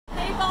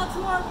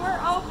Baltimore, we're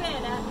open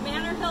at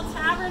Manor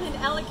Tavern in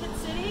Ellicott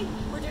City.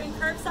 We're doing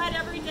curbside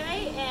every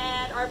day,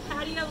 and our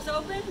patio's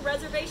open.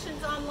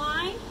 Reservations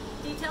online.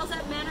 Details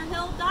at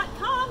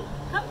manorhill.com.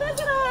 Come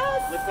visit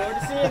us. Look forward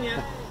to seeing you.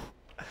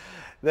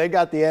 They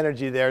got the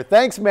energy there.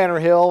 Thanks, Manor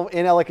Hill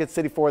in Ellicott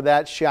City, for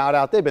that shout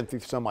out. They've been through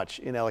so much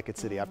in Ellicott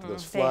City after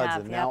those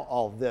floods, now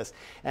all of this.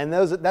 And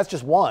that's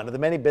just one of the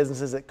many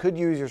businesses that could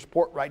use your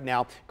support right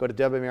now. Go to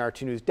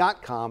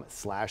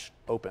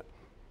WMAR2news.com/open.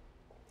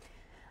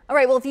 All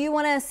right, well, if you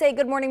want to say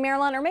good morning,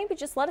 Maryland, or maybe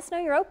just let us know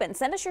you're open,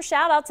 send us your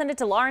shout out. Send it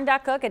to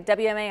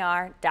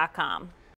lauren.cook@WMAR.com.